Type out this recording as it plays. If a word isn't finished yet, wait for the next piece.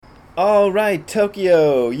All right,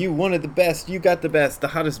 Tokyo, you wanted the best, you got the best, the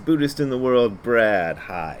hottest Buddhist in the world, Brad.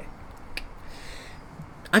 Hi.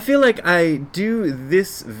 I feel like I do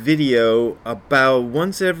this video about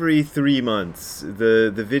once every 3 months.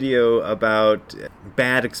 The video about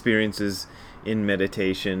bad experiences in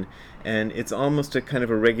meditation, and it's almost a kind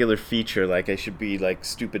of a regular feature. Like I should be like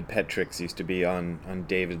Stupid Pet Tricks used to be on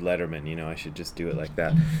David Letterman. I should just do it like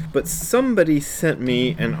that. But somebody sent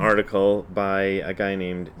me an article by a guy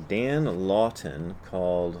named Dan Lawton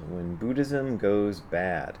called "When Buddhism Goes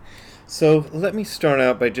Bad." So let me start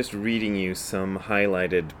out by just reading you some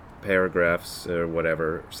highlighted paragraphs or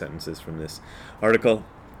whatever sentences from this article.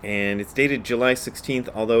 And it's dated July 16th,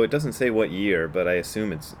 although it doesn't say what year, but I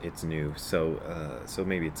assume it's new, so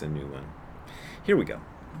maybe it's a new one. Here we go.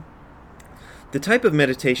 The type of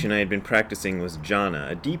meditation I had been practicing was jhana,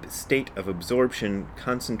 a deep state of absorption,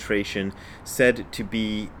 concentration, said to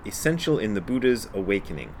be essential in the Buddha's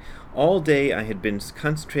awakening. All day I had been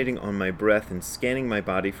concentrating on my breath and scanning my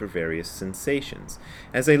body for various sensations.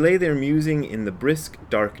 As I lay there musing in the brisk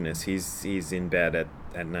darkness, he's in bed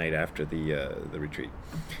at night after the retreat,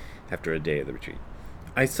 after a day of the retreat,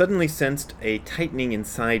 I suddenly sensed a tightening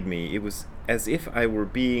inside me. It was as if I were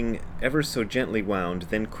being ever so gently wound.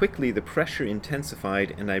 Then quickly the pressure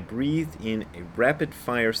intensified, and I breathed in a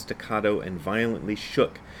rapid-fire staccato and violently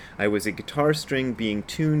shook. I was a guitar string being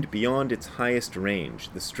tuned beyond its highest range.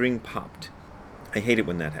 The string popped. I hate it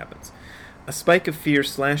when that happens. A spike of fear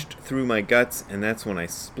slashed through my guts, and that's when I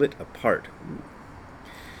split apart.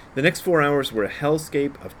 The next 4 hours were a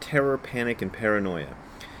hellscape of terror, panic, and paranoia.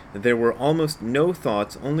 There were almost no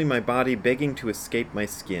thoughts, only my body begging to escape my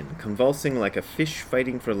skin, convulsing like a fish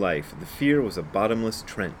fighting for life. The fear was a bottomless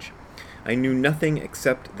trench. I knew nothing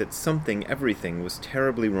except that everything was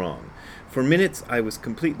terribly wrong. For minutes I was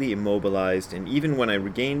completely immobilized, and even when I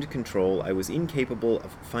regained control, I was incapable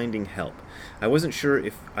of finding help. I wasn't sure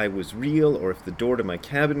if I was real, or if the door to my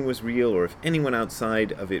cabin was real, or if anyone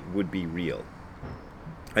outside of it would be real.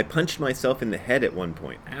 I punched myself in the head at one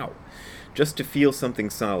point. Ow! Just to feel something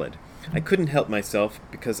solid. I couldn't help myself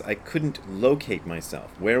because I couldn't locate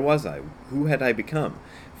myself. Where was I? Who had I become?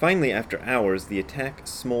 Finally, after hours, the attack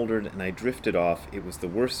smoldered and I drifted off. It was the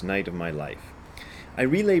worst night of my life. I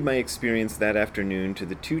relayed my experience that afternoon to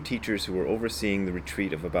the 2 teachers who were overseeing the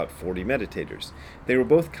retreat of about 40 meditators. They were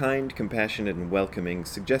both kind, compassionate, and welcoming,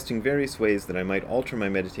 suggesting various ways that I might alter my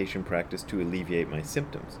meditation practice to alleviate my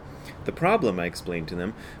symptoms. The problem, I explained to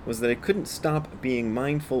them, was that I couldn't stop being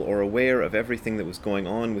mindful or aware of everything that was going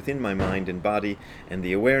on within my mind and body, and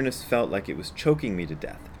the awareness felt like it was choking me to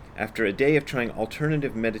death. After a day of trying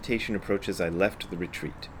alternative meditation approaches, I left the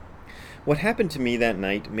retreat. What happened to me that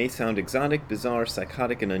night may sound exotic, bizarre,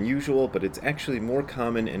 psychotic, and unusual, but it's actually more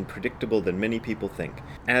common and predictable than many people think.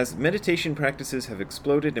 As meditation practices have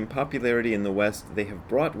exploded in popularity in the West, they have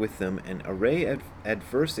brought with them an array of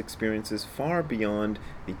adverse experiences far beyond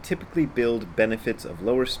the typically billed benefits of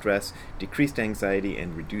lower stress, decreased anxiety,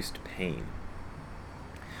 and reduced pain.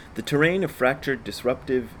 The terrain of fractured,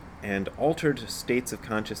 disruptive, and altered states of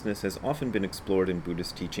consciousness has often been explored in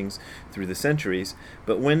Buddhist teachings through the centuries,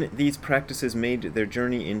 but when these practices made their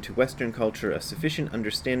journey into Western culture, a sufficient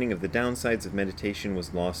understanding of the downsides of meditation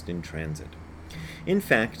was lost in transit. In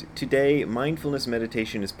fact, today, mindfulness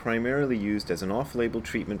meditation is primarily used as an off-label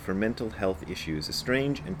treatment for mental health issues, a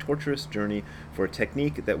strange and torturous journey for a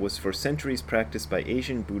technique that was for centuries practiced by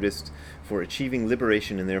Asian Buddhists for achieving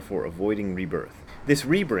liberation and therefore avoiding rebirth. This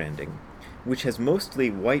rebranding, which has mostly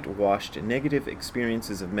whitewashed negative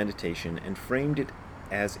experiences of meditation and framed it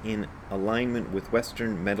as in alignment with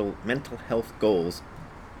Western mental health goals,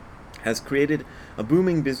 has created a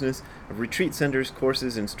booming business of retreat centers,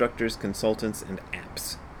 courses, instructors, consultants, and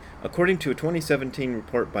apps. According to a 2017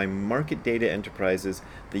 report by Market Data Enterprises,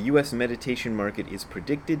 the U.S. meditation market is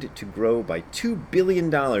predicted to grow by $2 billion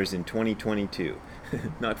in 2022.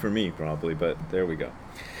 Not for me, probably, but there we go.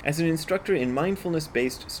 As an instructor in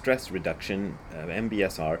mindfulness-based stress reduction,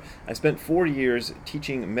 MBSR, I spent 4 years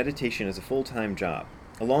teaching meditation as a full-time job.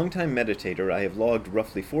 A long-time meditator, I have logged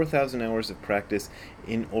roughly 4,000 hours of practice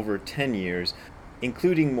in over 10 years,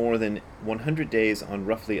 including more than 100 days on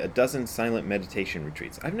roughly a dozen silent meditation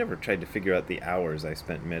retreats. I've never tried to figure out the hours I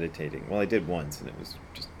spent meditating. Well, I did once, and it was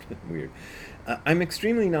just weird. I'm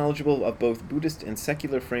extremely knowledgeable of both Buddhist and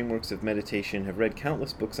secular frameworks of meditation, have read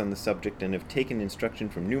countless books on the subject, and have taken instruction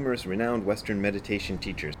from numerous renowned Western meditation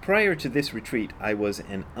teachers. Prior to this retreat, I was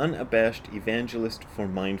an unabashed evangelist for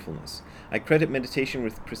mindfulness. I credit meditation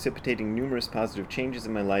with precipitating numerous positive changes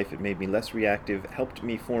in my life. It made me less reactive, helped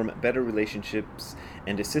me form better relationships,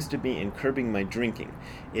 and assisted me in curbing my drinking.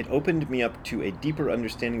 It opened me up to a deeper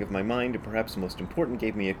understanding of my mind, and perhaps most important,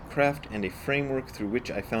 gave me a craft and a framework through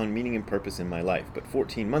which I found meaning and purpose in my life. But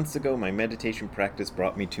 14 months ago, my meditation practice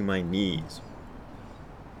brought me to my knees.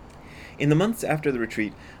 In the months after the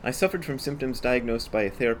retreat, I suffered from symptoms diagnosed by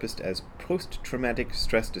a therapist as post-traumatic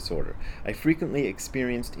stress disorder. I frequently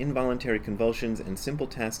experienced involuntary convulsions, and simple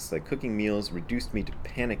tasks like cooking meals reduced me to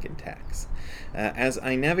panic attacks. As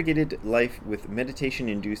I navigated life with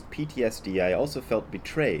meditation-induced PTSD, I also felt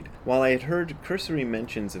betrayed. While I had heard cursory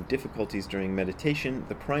mentions of difficulties during meditation,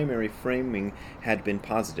 the primary framing had been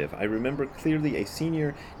positive. I remember clearly a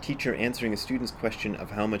senior teacher answering a student's question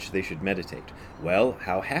of how much they should meditate. "Well,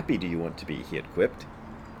 how happy do you want to be?" he had quipped.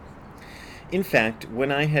 In fact,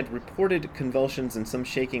 when I had reported convulsions and some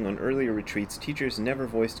shaking on earlier retreats, teachers never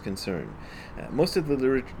voiced concern. Most of the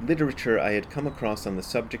literature I had come across on the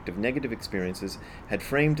subject of negative experiences had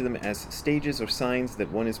framed them as stages or signs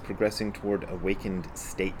that one is progressing toward awakened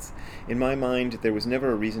states. In my mind, there was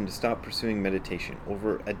never a reason to stop pursuing meditation.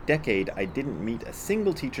 Over a decade, I didn't meet a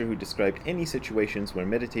single teacher who described any situations where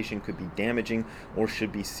meditation could be damaging or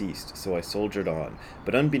should be ceased, so I soldiered on.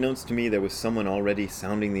 But unbeknownst to me, there was someone already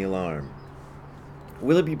sounding the alarm.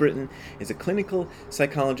 Willoughby Britton is a clinical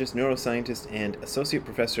psychologist, neuroscientist, and associate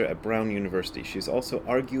professor at Brown University. She is also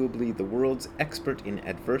arguably the world's expert in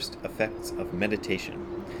adverse effects of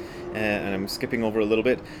meditation. And I'm skipping over a little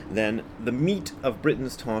bit. Then the meat of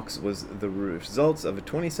Britton's talks was the results of a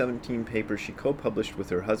 2017 paper she co-published with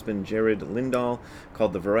her husband Jared Lindahl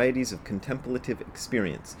called The Varieties of Contemplative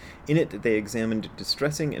Experience. In it, they examined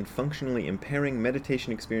distressing and functionally impairing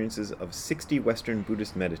meditation experiences of 60 Western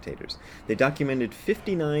Buddhist meditators. They documented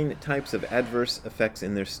 59 types of adverse effects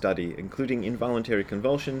in their study, including involuntary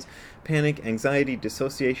convulsions, panic, anxiety,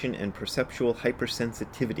 dissociation, and perceptual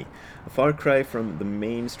hypersensitivity, a far cry from the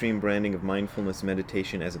mainstream branding of mindfulness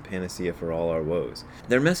meditation as a panacea for all our woes.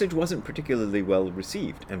 Their message wasn't particularly well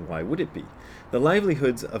received, and why would it be? The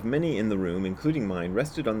livelihoods of many in the room, including mine,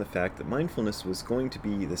 rested on the fact that mindfulness was going to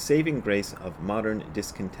be the saving grace of modern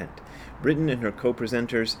discontent. Britton and her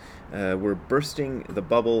co-presenters were bursting the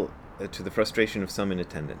bubble to the frustration of some in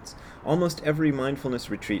attendance. Almost every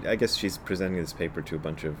mindfulness retreat, I guess she's presenting this paper to a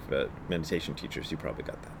bunch of meditation teachers, you probably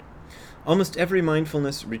got that. Almost every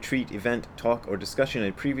mindfulness retreat, event, talk, or discussion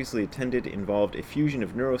I previously attended involved a fusion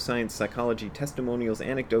of neuroscience, psychology, testimonials,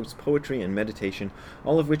 anecdotes, poetry, and meditation,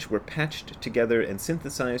 all of which were patched together and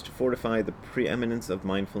synthesized to fortify the preeminence of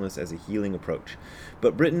mindfulness as a healing approach.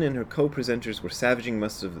 But Britton and her co-presenters were savaging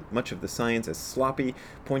much of the science as sloppy,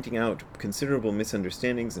 pointing out considerable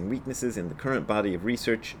misunderstandings and weaknesses in the current body of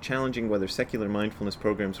research, challenging whether secular mindfulness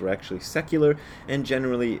programs were actually secular, and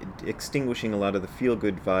generally extinguishing a lot of the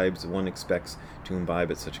feel-good vibes one expects to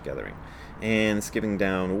imbibe at such a gathering. And skipping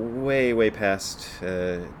down way past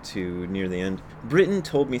to near the end, Britton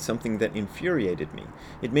told me something that infuriated me.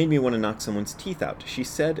 It made me want to knock someone's teeth out. She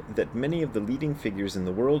said that many of the leading figures in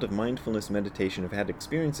the world of mindfulness meditation have had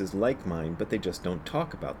experiences like mine, but they just don't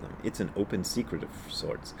talk about them. It's an open secret of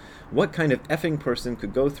sorts. What kind of effing person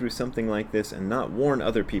could go through something like this and not warn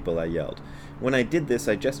other people? I yelled. When I did this,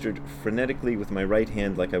 I gestured frenetically with my right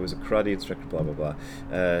hand like I was a karate instructor, blah blah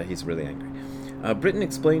blah. He's really angry. Britton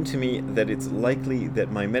explained to me that it's likely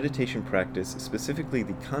that my meditation practice, specifically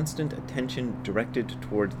the constant attention directed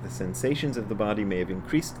toward the sensations of the body, may have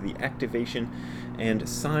increased the activation and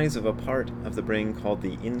size of a part of the brain called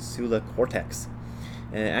the insula cortex.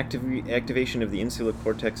 Activation of the insula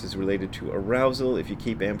cortex is related to arousal. If you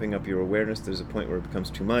keep amping up your awareness, there's a point where it becomes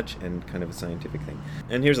too much, and kind of a scientific thing.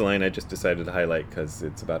 And here's a line I just decided to highlight because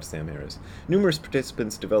it's about Sam Harris. Numerous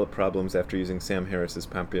participants developed problems after using Sam Harris's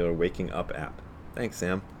popular Waking Up app. Thanks,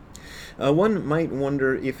 Sam. One might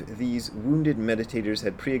wonder if these wounded meditators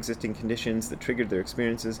had pre-existing conditions that triggered their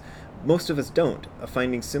experiences. Most of us don't, a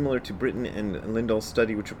finding similar to Britton and Lindahl's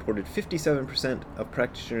study, which reported 57% of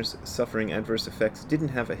practitioners suffering adverse effects didn't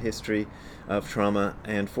have a history of trauma,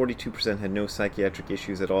 and 42% had no psychiatric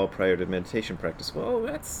issues at all prior to meditation practice. Well,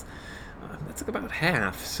 that's like about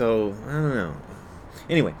half, so I don't know.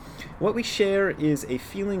 Anyway, what we share is a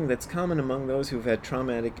feeling that's common among those who've had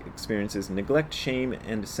traumatic experiences: neglect, shame,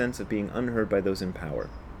 and a sense of being unheard by those in power.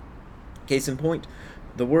 Case in point,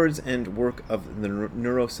 The words and work of the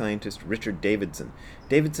neuroscientist Richard Davidson.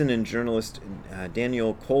 Davidson and journalist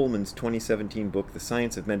Daniel Coleman's 2017 book, The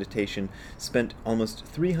Science of Meditation, spent almost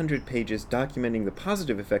 300 pages documenting the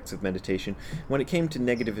positive effects of meditation. When it came to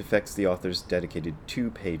negative effects, the authors dedicated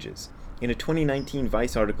 2 pages. In a 2019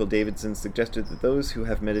 Vice article, Davidson suggested that those who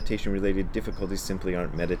have meditation-related difficulties simply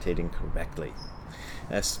aren't meditating correctly.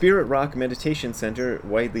 Spirit Rock Meditation Center,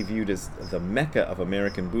 widely viewed as the Mecca of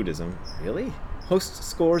American Buddhism, really? Hosts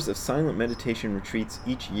scores of silent meditation retreats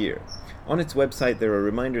each year. On its website, there are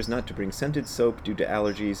reminders not to bring scented soap due to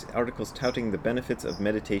allergies, articles touting the benefits of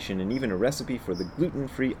meditation, and even a recipe for the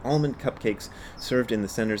gluten-free almond cupcakes served in the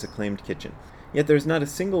center's acclaimed kitchen. Yet there is not a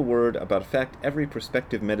single word about a fact every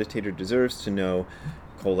prospective meditator deserves to know,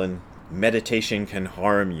 meditation can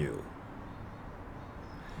harm you.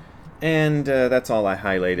 And that's all I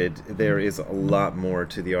highlighted. There is a lot more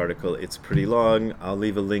to the article. It's pretty long. I'll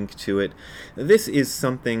leave a link to it. This is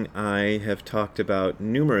something I have talked about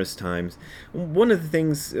numerous times. One of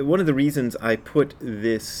the reasons I put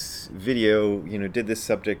this video, did this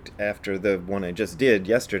subject after the one I just did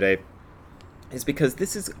yesterday, is because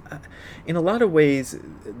this is, in a lot of ways,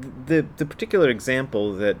 the particular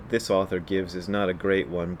example that this author gives is not a great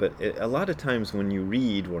one, but a lot of times when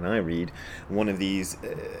I read one of these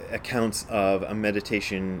accounts of a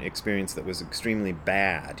meditation experience that was extremely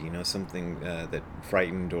bad, something that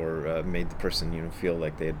frightened or made the person, feel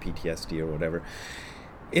like they had PTSD or whatever,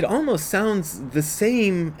 it almost sounds the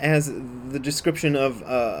same as the description of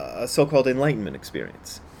a so-called enlightenment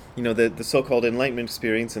experience. The so-called enlightenment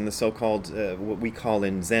experience and the so-called, what we call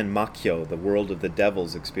in Zen, Makkyo, the world of the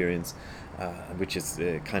devils experience, which is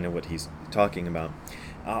kind of what he's talking about,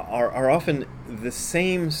 are often the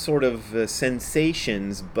same sort of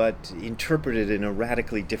sensations, but interpreted in a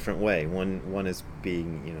radically different way. One is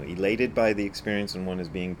being, elated by the experience, and one is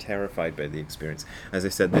being terrified by the experience. As I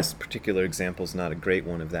said, this particular example is not a great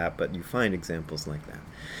one of that, but you find examples like that.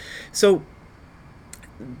 So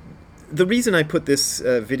the reason I put this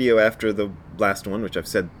video after the last one, which I've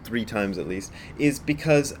said 3 times at least, is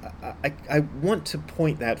because I want to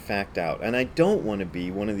point that fact out. And I don't want to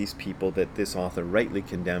be one of these people that this author rightly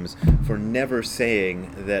condemns for never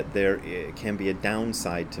saying that there can be a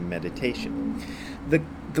downside to meditation.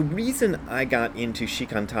 The reason I got into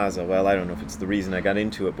shikantaza, well, I don't know if it's the reason I got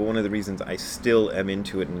into it, but one of the reasons I still am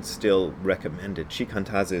into it and still recommend it,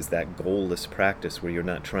 shikantaza is that goalless practice where you're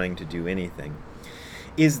not trying to do anything,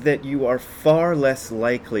 is that you are far less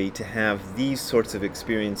likely to have these sorts of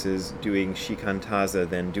experiences doing shikantaza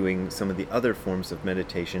than doing some of the other forms of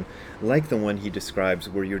meditation, like the one he describes,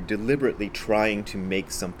 where you're deliberately trying to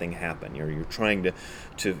make something happen. You're trying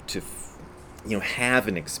to have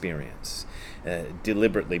an experience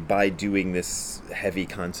deliberately by doing this heavy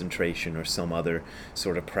concentration or some other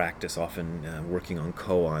sort of practice. Often working on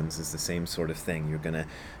koans is the same sort of thing.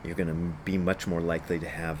 You're gonna be much more likely to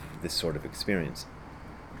have this sort of experience.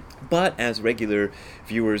 But as regular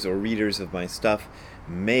viewers or readers of my stuff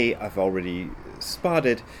may have already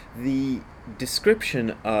spotted, the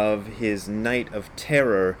description of his night of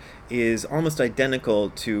terror is almost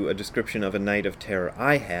identical to a description of a night of terror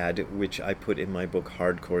I had, which I put in my book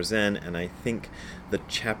Hardcore Zen, and I think the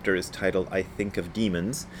chapter is titled I Think of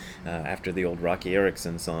Demons, after the old Rocky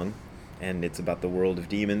Erickson song, and it's about the world of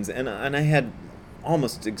demons, and I had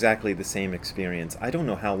almost exactly the same experience. I don't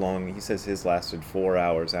know how long. He says his lasted 4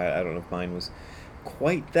 hours. I don't know if mine was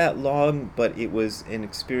quite that long, but it was an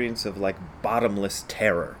experience of like bottomless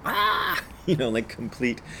terror. Like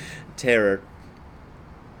complete terror.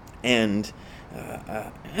 And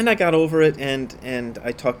I got over it, and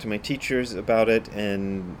I talked to my teachers about it,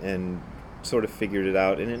 and sort of figured it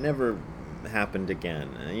out, and it never happened again.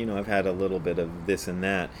 I've had a little bit of this and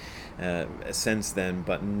that since then,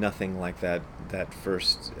 but nothing like that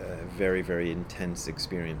first very, very intense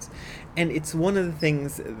experience. And it's one of the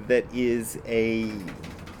things that is a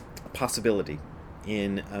possibility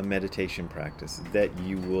in a meditation practice, that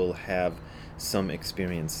you will have some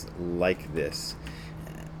experience like this.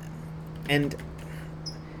 And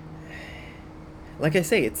like I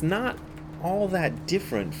say, it's not all that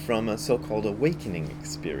different from a so-called awakening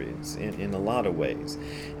experience in a lot of ways.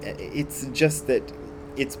 It's just that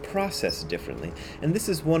it's processed differently. And this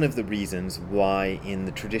is one of the reasons why in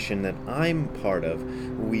the tradition that I'm part of,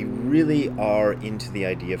 we really are into the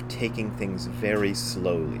idea of taking things very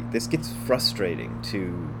slowly. This gets frustrating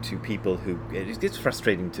to people it gets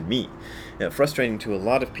frustrating to me, frustrating to a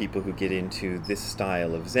lot of people who get into this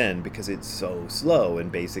style of Zen, because it's so slow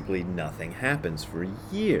and basically nothing happens for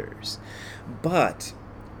years. But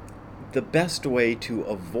the best way to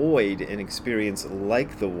avoid an experience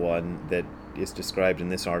like the one that is described in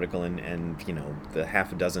this article and you know, the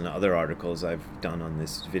half a dozen other articles I've done on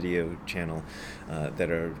this video channel that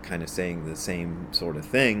are kind of saying the same sort of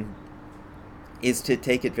thing, is to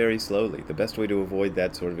take it very slowly. The best way to avoid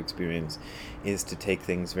that sort of experience is to take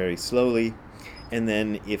things very slowly, and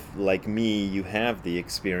then if, like me, you have the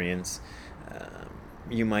experience,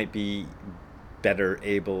 you might be better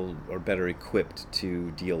able or better equipped to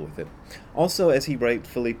deal with it. Also, as he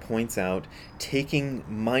rightfully points out, taking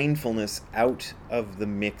mindfulness out of the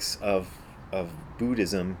mix of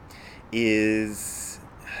Buddhism is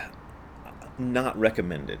not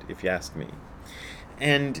recommended, if you ask me.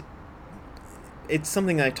 And it's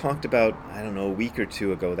something I talked about, I don't know, a week or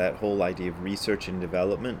two ago, that whole idea of research and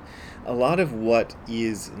development. A lot of what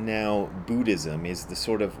is now Buddhism is the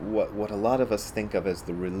sort of what a lot of us think of as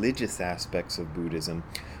the religious aspects of Buddhism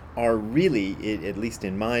are really, at least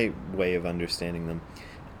in my way of understanding them,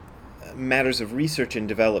 matters of research and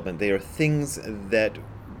development. They are things that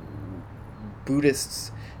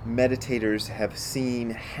Buddhists, meditators have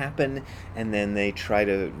seen happen, and then they try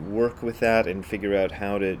to work with that and figure out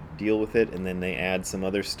how to deal with it, and then they add some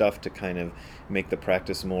other stuff to kind of make the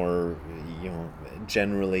practice more, you know,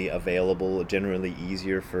 generally available, generally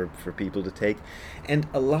easier for people to take. And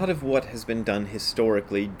a lot of what has been done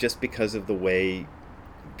historically, just because of the way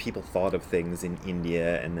people thought of things in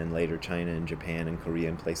India and then later China and Japan and Korea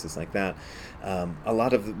and places like that, a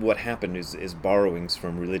lot of what happened is borrowings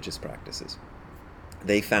from religious practices.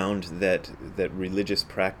 They found that religious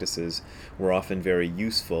practices were often very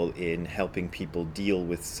useful in helping people deal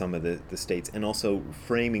with some of the states, and also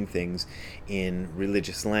framing things in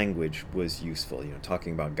religious language was useful. You know,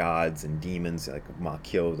 talking about gods and demons, like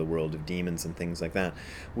Ma-kyo, the world of demons and things like that,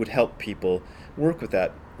 would help people work with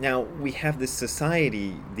that. Now, we have this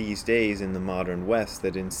society these days in the modern West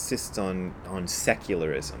that insists on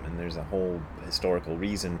secularism, and there's a whole historical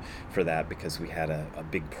reason for that, because we had a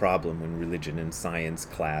big problem when religion and science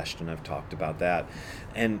clashed, and I've talked about that.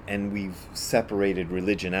 And we've separated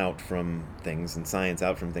religion out from things and science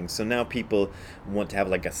out from things. So now people want to have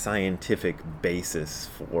like a scientific basis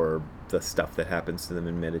for the stuff that happens to them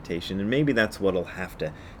in meditation, and maybe that's what'll have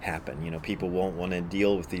to happen. You know, people won't want to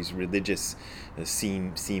deal with these religious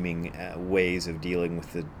seeming ways of dealing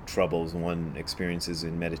with the troubles one experiences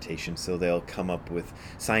in meditation, so they'll come up with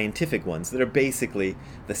scientific ones that are basically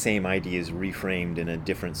the same ideas reframed in a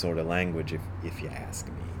different sort of language, if you ask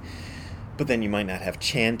me. But then you might not have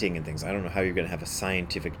chanting and things. I don't know how you're going to have a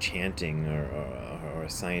scientific chanting or a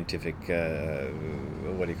scientific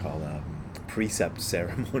what do you call that, precept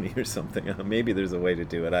ceremony or something. Maybe there's a way to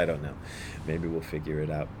do it. I don't know. Maybe we'll figure it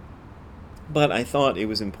out. But I thought it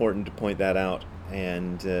was important to point that out,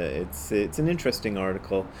 and it's an interesting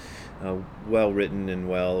article, well written and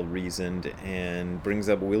well reasoned, and brings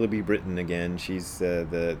up Willoughby Britton again. She's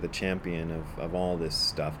the champion of all this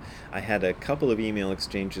stuff. I had a couple of email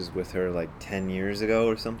exchanges with her like 10 years ago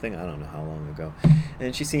or something. I don't know how long ago.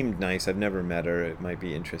 And she seemed nice. I've never met her. It might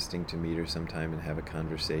be interesting to meet her sometime and have a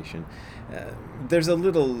conversation. There's a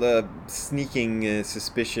little sneaking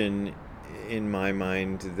suspicion in my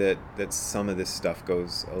mind that some of this stuff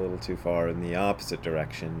goes a little too far in the opposite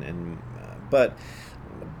direction, and but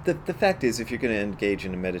the fact is, if you're going to engage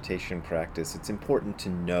in a meditation practice, it's important to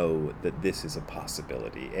know that this is a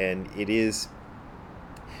possibility, and it is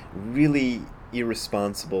really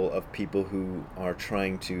irresponsible of people who are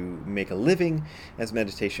trying to make a living as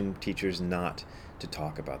meditation teachers not to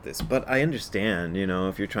talk about this. But I understand, you know,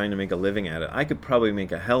 if you're trying to make a living at it, I could probably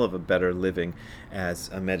make a hell of a better living as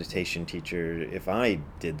a meditation teacher if I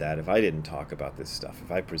did that, if I didn't talk about this stuff,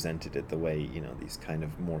 if I presented it the way, you know, these kind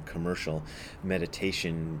of more commercial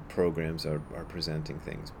meditation programs are presenting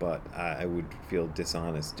things. But I would feel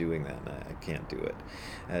dishonest doing that, and I can't do it.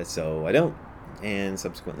 So I don't. And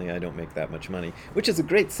subsequently I don't make that much money, which is a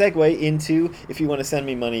great segue into, if you want to send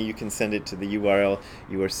me money, you can send it to the URL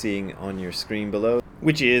you are seeing on your screen below,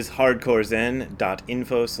 which is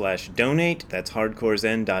hardcorezen.info/donate. That's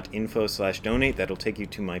hardcorezen.info/donate. That'll take you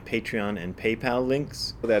to my Patreon and PayPal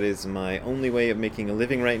links. That is my only way of making a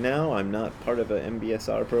living right now. I'm not part of a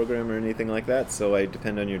MBSR program or anything like that, so I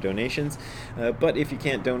depend on your donations. But if you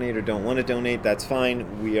can't donate or don't want to donate, that's fine.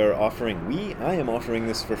 I am offering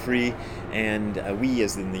this for free, and we,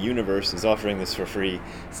 as in the universe, is offering this for free,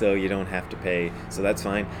 so you don't have to pay, so that's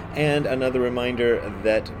fine. And another reminder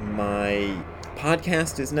that my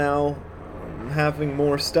podcast is now having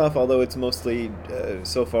more stuff, although it's mostly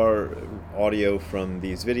so far audio from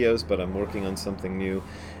these videos, but I'm working on something new,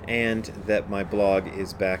 and that my blog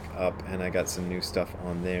is back up, and I got some new stuff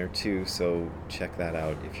on there too, so check that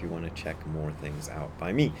out if you want to check more things out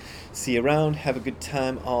by me. See you around. Have a good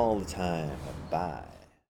time all the time. Bye.